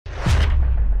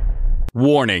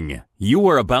Warning, you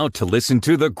are about to listen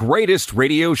to the greatest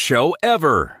radio show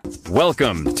ever.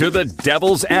 Welcome to the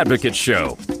Devil's Advocate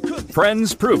Show.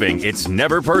 Friends proving it's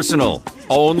never personal,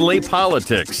 only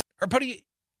politics. Our buddy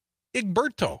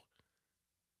Egberto,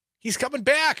 he's coming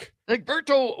back.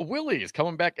 Egberto Willie is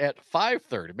coming back at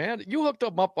 5:30. Man, you hooked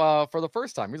him up for the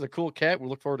first time. He's a cool cat. We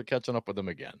look forward to catching up with him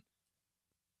again.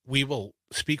 We will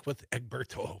speak with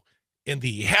Egberto in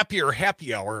the Happier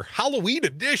Happy Hour Halloween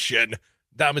edition.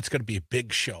 Dom, it's going to be a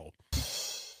big show.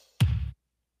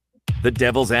 The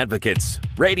Devil's Advocates,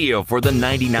 radio for the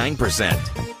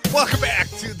 99%. Welcome back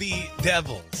to the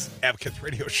Devil's Advocates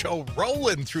radio show,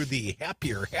 rolling through the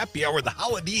Happier Happy Hour, the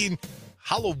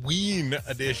Halloween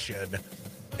edition.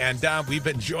 And Dom, we've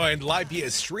been joined live via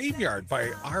StreamYard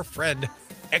by our friend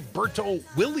Egberto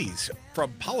Willies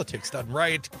from Politics Done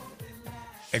Right.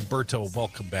 Egberto,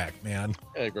 welcome back, man.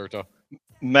 Hey, Egberto.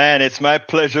 Man, it's my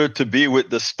pleasure to be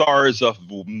with the stars of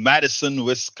Madison,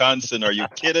 Wisconsin. Are you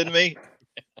kidding me?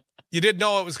 You didn't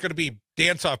know it was going to be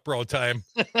dance-off bro time.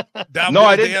 No,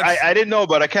 I didn't. I didn't know,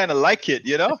 but I kind of like it,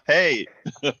 you know? Hey.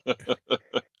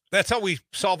 That's how we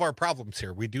solve our problems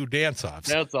here. We do dance-offs.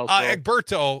 That's also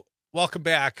Egberto, welcome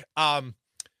back. Got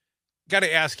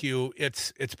to ask you,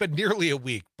 it's been nearly a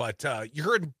week, but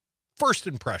your first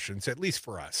impressions, at least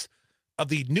for us, of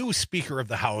the new Speaker of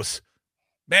the House,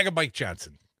 MAGA Mike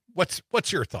Johnson. What's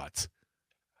your thoughts?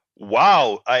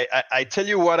 Wow. I tell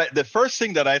you what, the first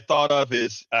thing that I thought of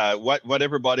is what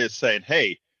everybody is saying.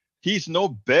 Hey, he's no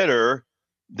better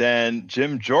than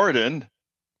Jim Jordan,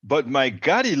 but my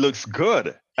God, he looks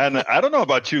good. And I don't know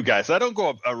about you guys. I don't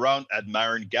go around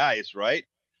admiring guys, right?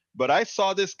 But I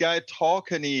saw this guy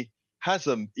talk, and he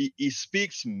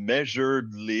speaks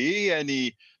measuredly, and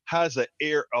he has an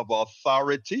air of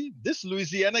authority. This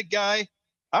Louisiana guy,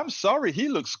 I'm sorry, he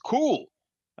looks cool.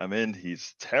 I mean,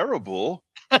 he's terrible,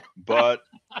 but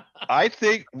I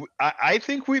think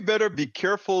we better be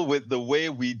careful with the way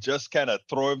we just kind of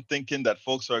throw him, thinking that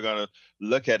folks are going to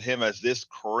look at him as this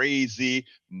crazy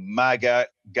MAGA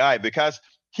guy, because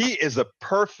he is a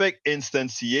perfect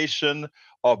instantiation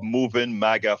of moving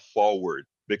MAGA forward.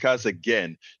 Because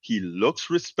again, he looks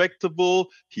respectable,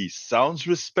 he sounds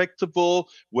respectable.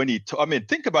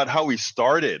 Think about how he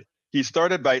started. He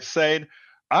started by saying,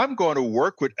 I'm going to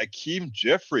work with Akeem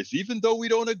Jeffries, even though we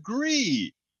don't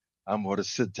agree. I'm going to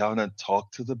sit down and talk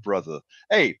to the brother.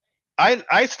 Hey, I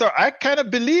kind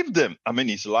of believed him. I mean,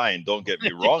 he's lying. Don't get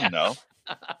me wrong now.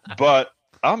 But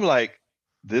I'm like,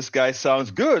 this guy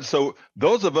sounds good. So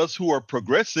those of us who are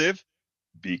progressive,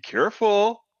 be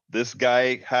careful. This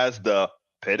guy has the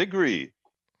pedigree.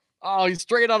 Oh, he's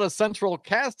straight out of Central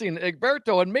Casting,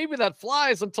 Egberto, and maybe that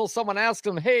flies until someone asks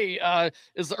him, hey,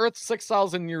 is the Earth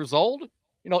 6,000 years old?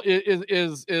 You know,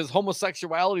 is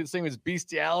homosexuality the same as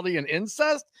bestiality and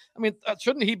incest? I mean,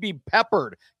 shouldn't he be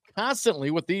peppered constantly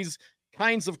with these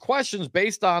kinds of questions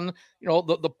based on, you know,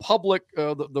 the public,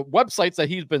 the websites that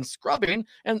he's been scrubbing?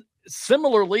 And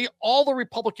similarly, all the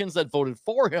Republicans that voted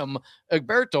for him,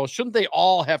 Egberto, shouldn't they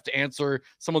all have to answer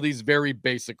some of these very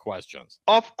basic questions?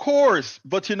 Of course.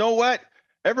 But you know what?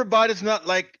 Everybody's not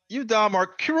like you, Dom, or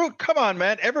Kirut. Come on,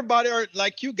 man. Everybody aren't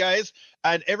like you guys,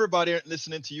 and everybody aren't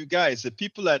listening to you guys. The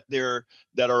people that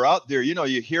are out there, you know,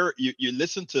 you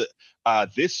listen to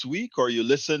This Week, or you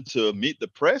listen to Meet the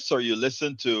Press, or you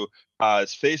listen to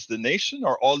Face the Nation,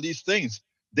 or all these things.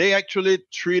 They actually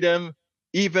treat him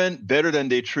even better than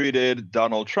they treated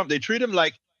Donald Trump. They treat him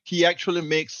like he actually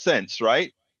makes sense,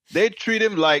 right? They treat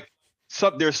him like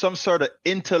there's some sort of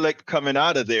intellect coming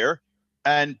out of there,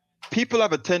 and people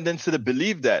have a tendency to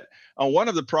believe that. And one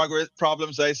of the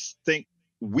problems I think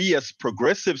we as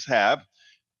progressives have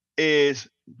is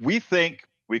we think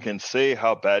we can say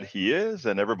how bad he is,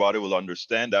 and everybody will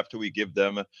understand after we give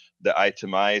them the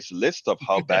itemized list of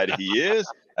how bad he is.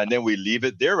 And then we leave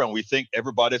it there, and we think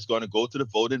everybody's going to go to the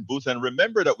voting booth and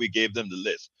remember that we gave them the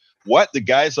list. What the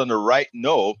guys on the right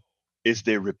know is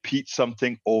they repeat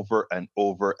something over and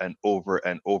over and over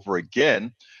and over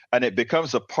again, and it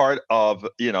becomes a part of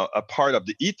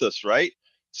the ethos, right?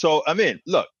 So, I mean,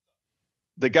 look,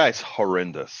 the guy's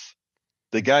horrendous.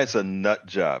 The guy's a nut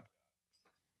job.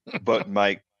 But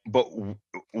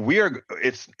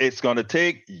it's going to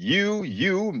take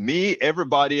you, me,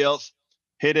 everybody else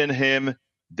hitting him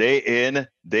day in,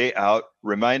 day out,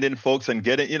 reminding folks and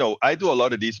getting, you know, I do a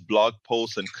lot of these blog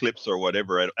posts and clips or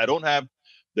whatever. I don't have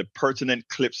the pertinent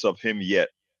clips of him yet,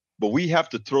 but we have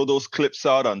to throw those clips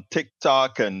out on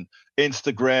TikTok and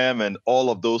Instagram and all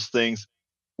of those things.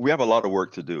 We have a lot of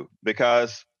work to do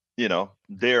because, you know,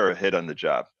 they're ahead on the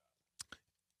job.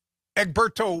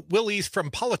 Egberto Willies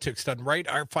from Politics Done Right,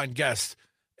 our fine guest.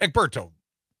 Egberto,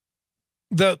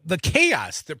 the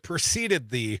chaos that preceded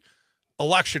the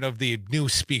election of the new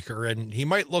speaker, and he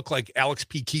might look like Alex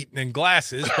P. Keaton in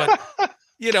glasses, but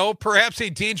perhaps a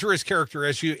dangerous character,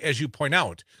 as you point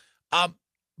out.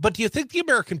 But do you think the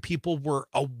American people were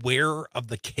aware of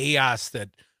the chaos that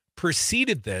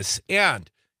preceded this? And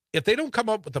if they don't come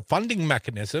up with a funding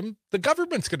mechanism, the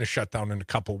government's going to shut down in a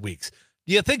couple of weeks.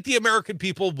 Do you think the American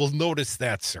people will notice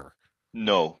that, sir?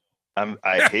 No,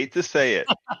 I hate to say it.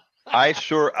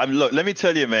 Look, let me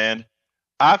tell you, man.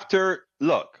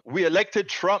 We elected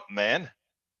Trump, man.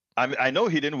 I know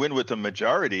he didn't win with a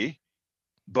majority,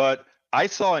 but I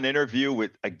saw an interview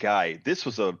with a guy. This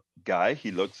was a guy.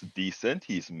 He looks decent.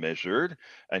 He's measured,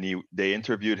 and they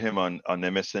interviewed him on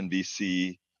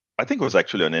MSNBC. I think it was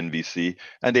actually on NBC,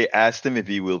 and they asked him if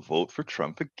he will vote for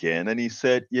Trump again, and he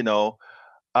said,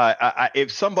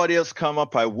 if somebody else come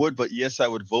up, I would, but yes, I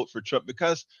would vote for Trump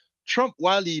because Trump,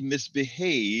 while he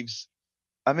misbehaves,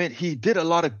 I mean, he did a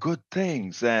lot of good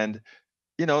things, and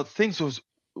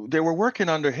they were working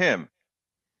under him.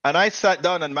 And I sat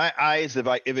down, and my eyes, if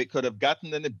it could have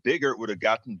gotten any bigger, it would have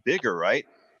gotten bigger, right?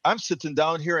 I'm sitting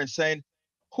down here and saying,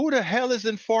 who the hell is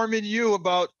informing you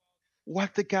about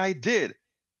what the guy did?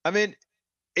 I mean,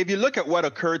 if you look at what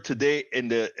occurred today in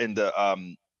the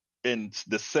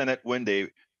Senate when they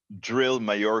drilled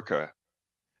Mayorkas,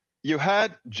 you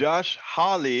had Josh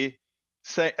Hawley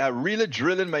really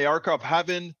drilling Mayorkas of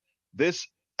having this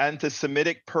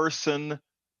anti-Semitic person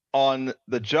on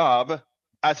the job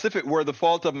as if it were the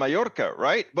fault of Mayorkas,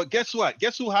 right? But guess what?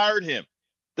 Guess who hired him?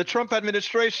 The Trump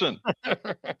administration.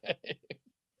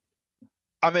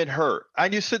 I mean, her.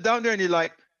 And you sit down there and you're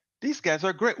like, these guys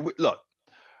are great. Look,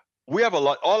 we have a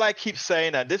lot. All I keep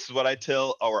saying, and this is what I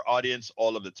tell our audience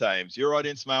all of the times, your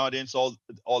audience, my audience, all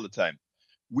the time.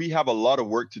 We have a lot of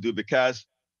work to do because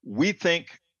we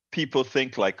think people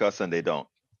think like us and they don't.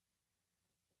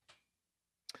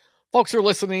 Folks, you're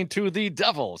listening to the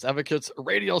Devil's Advocates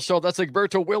radio show. That's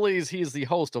Egberto Willies. He's the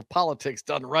host of Politics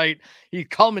Done Right. He's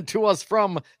coming to us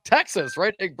from Texas,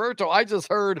 right? Egberto, I just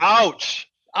heard. Ouch,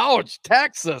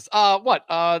 Texas.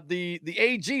 The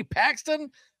AG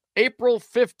Paxton, April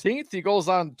 15th, he goes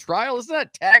on trial. Isn't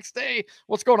that tax day?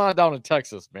 What's going on down in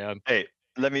Texas, man? Hey,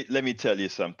 let me tell you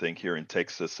something here in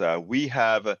Texas. We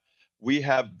have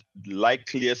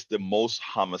likeliest the most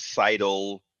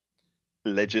homicidal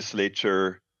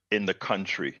legislature in the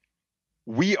country.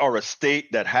 We are a state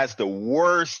that has the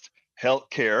worst health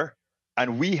care,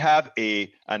 and we have a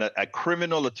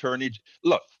criminal attorney.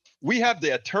 Look, we have the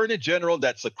attorney general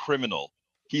that's a criminal.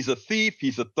 He's a thief.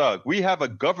 He's a thug. We have a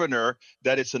governor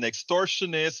that is an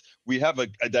extortionist. We have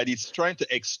that he's trying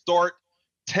to extort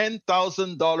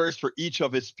 $10,000 for each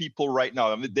of his people right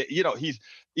now. I mean,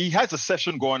 he has a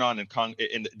session going on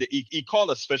he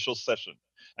called a special session.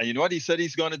 And you know what he said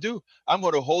he's going to do? I'm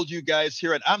going to hold you guys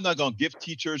here, and I'm not going to give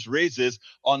teachers raises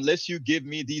unless you give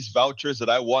me these vouchers that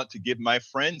I want to give my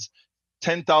friends,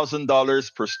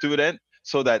 $10,000 per student,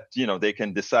 so that they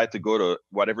can decide to go to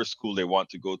whatever school they want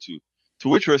to go to. To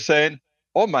which we're saying,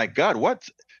 oh my God, what?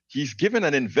 He's given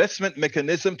an investment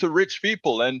mechanism to rich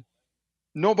people, and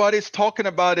nobody's talking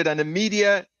about it, and the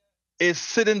media is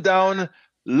sitting down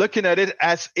looking at it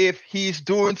as if he's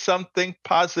doing something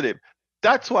positive.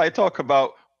 That's why I talk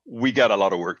about we got a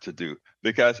lot of work to do,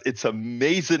 because it's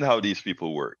amazing how these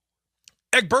people work.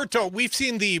 Egberto, we've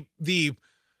seen the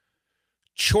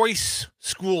choice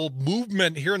school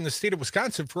movement here in the state of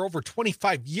Wisconsin for over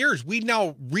 25 years. We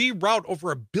now reroute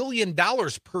over $1 billion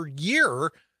per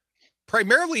year,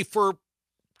 primarily for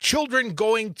children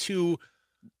going to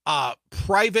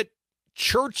private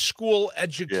church school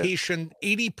education,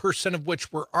 80% of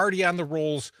which were already on the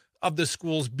rolls of the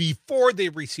schools before they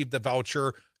received the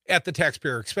voucher at the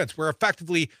taxpayer expense. We're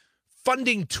effectively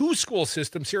funding two school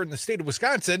systems here in the state of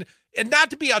Wisconsin. And not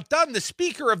to be outdone, the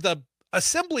Speaker of the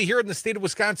Assembly here in the state of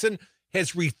Wisconsin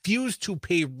has refused to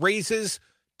pay raises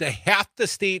to half the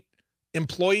state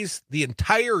employees, the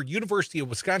entire University of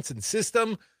Wisconsin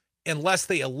system, unless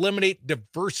they eliminate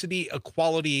diversity,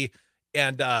 equality,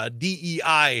 and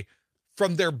DEI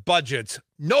from their budgets.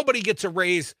 Nobody gets a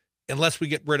raise unless we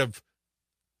get rid of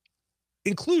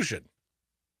inclusion.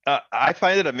 I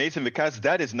find it amazing because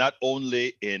that is not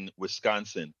only in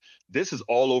Wisconsin. This is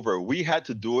all over. We had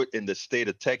to do it in the state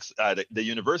of Texas, the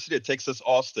University of Texas,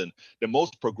 Austin, the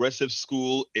most progressive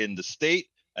school in the state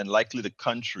and likely the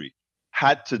country,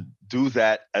 had to do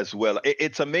that as well.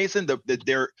 It's amazing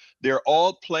that they're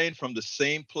all playing from the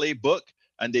same playbook,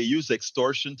 and they use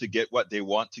extortion to get what they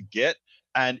want to get.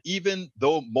 And even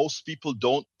though most people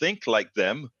don't think like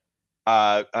them,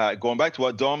 going back to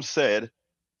what Dom said,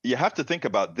 you have to think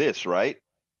about this, right?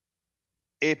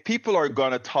 if people are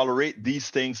going to tolerate these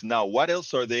things now, what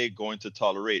else are they going to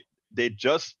tolerate? They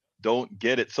just don't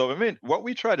get it. So, I mean, what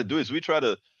we try to do is we try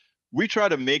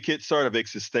to make it sort of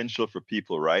existential for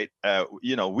people, right?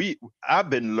 I've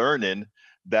been learning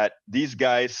that these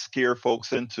guys scare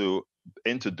folks into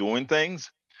doing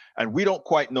things, and we don't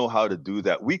quite know how to do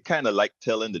that. We kind of like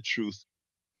telling the truth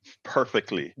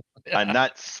perfectly and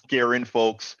not scaring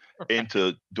folks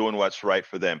into doing what's right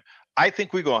for them. I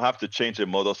think we're going to have to change the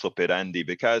modus operandi,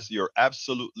 because you're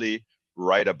absolutely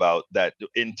right about that.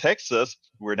 In Texas,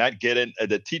 we're not getting,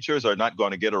 the teachers are not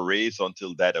going to get a raise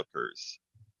until that occurs.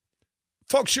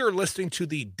 Folks, you're listening to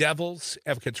the Devil's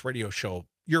Advocates Radio Show.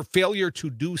 Your failure to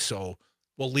do so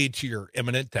will lead to your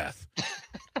imminent death.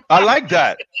 I like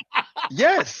that.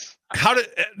 Yes.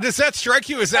 Does that strike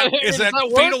you? Is that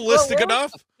fatalistic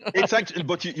enough? It's actually,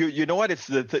 but you know what? It's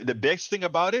the best thing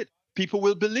about it. People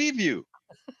will believe you.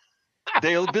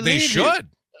 They'll believe they should.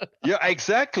 You. Yeah,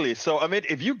 exactly. So, I mean,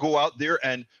 if you go out there,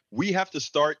 and we have to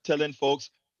start telling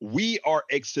folks we are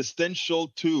existential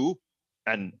too,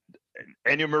 and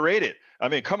enumerate it. I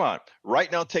mean, come on.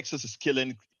 Right now, Texas is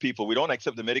killing people. We don't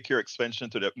accept the Medicare expansion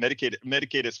to the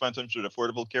Medicaid expansion to the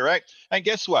Affordable Care Act. And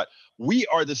guess what? We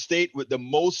are the state with the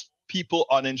most people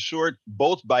uninsured,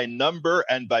 both by number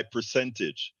and by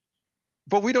percentage.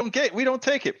 But we don't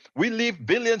take it. We leave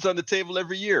billions on the table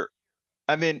every year.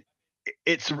 I mean,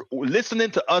 it's listening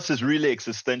to us is really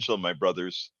existential, my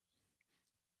brothers.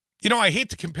 You know, I hate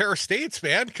to compare states,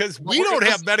 man, because we don't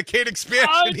have Medicaid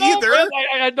expansion either.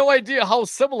 I had no idea how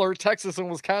similar Texas and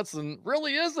Wisconsin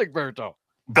really is, Egberto.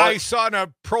 I saw in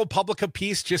a ProPublica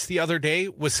piece just the other day,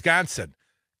 Wisconsin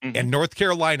and North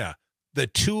Carolina, the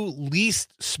two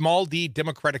least small d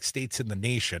Democratic states in the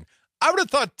nation. I would have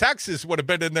thought Texas would have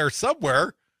been in there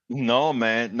somewhere. No,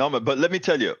 man. But let me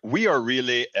tell you, we are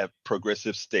really a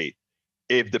progressive state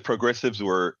if the progressives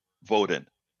were voting,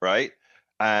 right?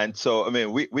 And so, I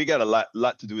mean, we got a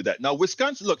lot to do with that. Now,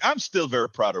 Wisconsin, look, I'm still very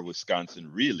proud of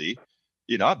Wisconsin, really.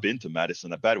 You know, I've been to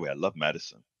Madison. By the way, I love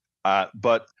Madison.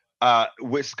 But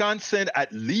Wisconsin,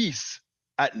 at least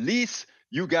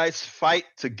you guys fight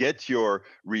to get your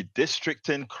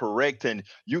redistricting correct, and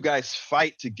you guys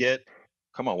fight to get,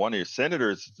 come on, one of your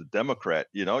senators is a Democrat,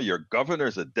 you know, your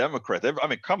governor's a Democrat. I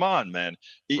mean, come on, man.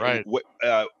 Right.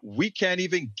 We can't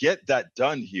even get that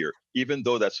done here, even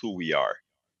though that's who we are.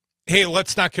 Hey,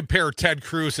 let's not compare Ted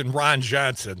Cruz and Ron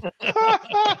Johnson.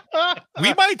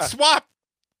 We might swap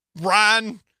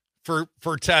Ron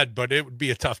for Ted, but it would be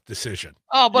a tough decision.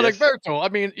 Oh, but Yes. Egberto, I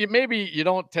mean, maybe you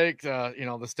don't take,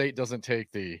 the state doesn't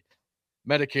take the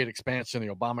Medicaid expansion,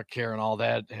 the Obamacare and all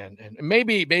that. And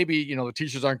maybe, the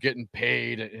teachers aren't getting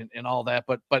paid and all that,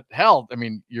 but hell, I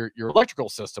mean, your electrical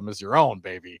system is your own,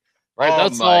 baby, right? Oh,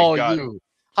 That's my all God. you.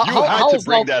 You had to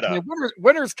bring that up.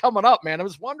 Winter's coming up, man. I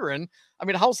was wondering, I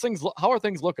mean, how are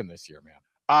things looking this year,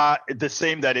 man? The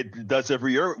same that it does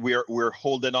every year. We're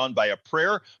holding on by a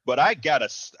prayer, but I got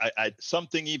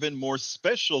something even more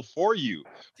special for you.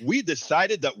 We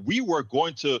decided that we were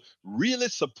going to really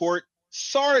support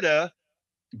SARDA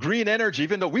green energy,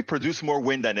 even though we produce more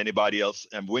wind than anybody else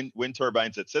and wind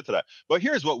turbines, etc. But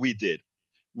here's what we did.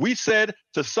 We said,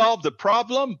 to solve the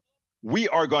problem, we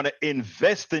are going to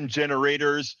invest in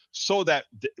generators so that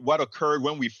what occurred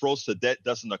when we froze to death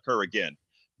doesn't occur again.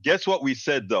 Guess what we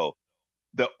said, though?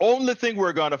 The only thing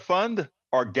we're going to fund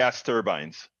are gas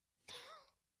turbines.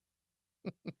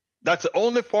 That's the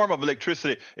only form of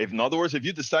electricity. In other words, if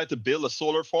you decide to build a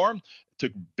solar farm,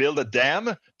 to build a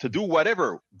dam, to do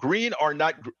whatever, green or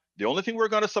not, the only thing we're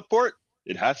going to support,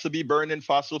 it has to be burning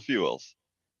fossil fuels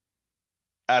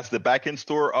as the back-end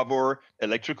store of our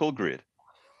electrical grid.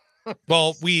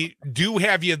 Well, we do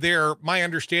have you there. My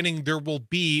understanding, there will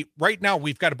be, right now,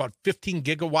 we've got about 15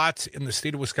 gigawatts in the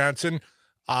state of Wisconsin.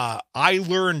 I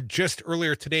learned just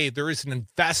earlier today, there is an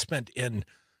investment in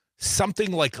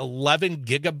something like 11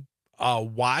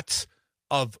 gigawatts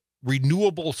of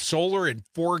renewable solar and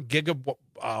 4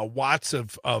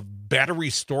 gigawatts of battery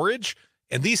storage.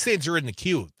 And these things are in the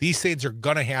queue. These things are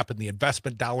going to happen. The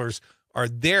investment dollars are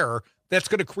there. That's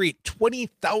going to create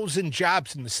 20,000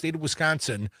 jobs in the state of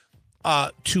Wisconsin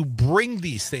to bring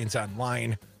these things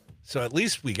online. So at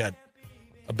least we got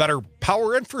a better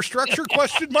power infrastructure,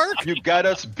 question mark? You got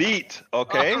us beat,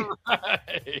 okay?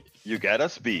 Right. You got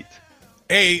us beat.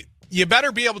 Hey, you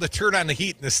better be able to turn on the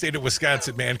heat in the state of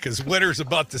Wisconsin, man, because winter's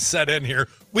about to set in here.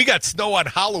 We got snow on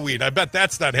Halloween. I bet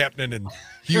that's not happening in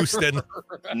Houston.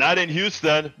 Not in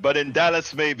Houston, but in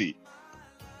Dallas, maybe.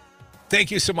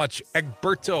 Thank you so much,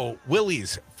 Egberto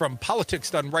Willies from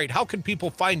Politics Done Right. How can people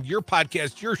find your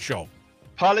podcast, your show?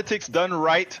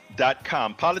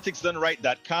 PoliticsDoneRight.com.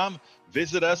 PoliticsDoneRight.com.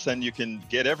 visit us and you can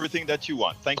get everything that you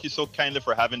want. Thank you so kindly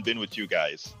for having been with you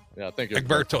guys. Yeah, thank you.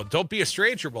 Egberto, don't be a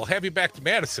stranger. We'll have you back to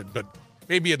Madison, but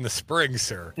maybe in the spring,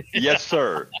 sir. Yes,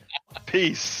 sir.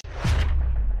 Peace.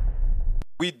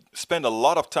 We spend a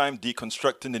lot of time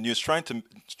deconstructing the news, trying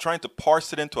to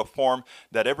parse it into a form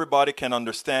that everybody can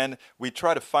understand. We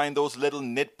try to find those little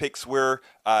nitpicks where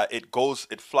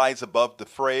it flies above the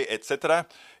fray, etc.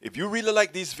 If you really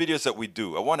like these videos that we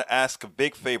do, I want to ask a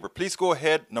big favor. Please go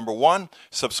ahead, number 1,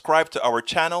 subscribe to our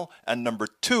channel, and number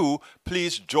 2,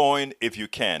 please join if you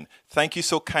can. Thank you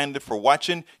so kindly for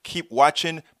watching. Keep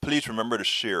watching. Please remember to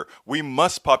share. We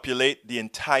must populate the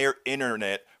entire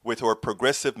internet with our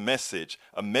progressive message,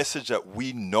 a message that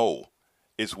we know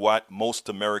is what most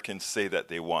Americans say that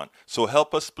they want. So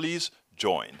help us, please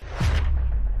join.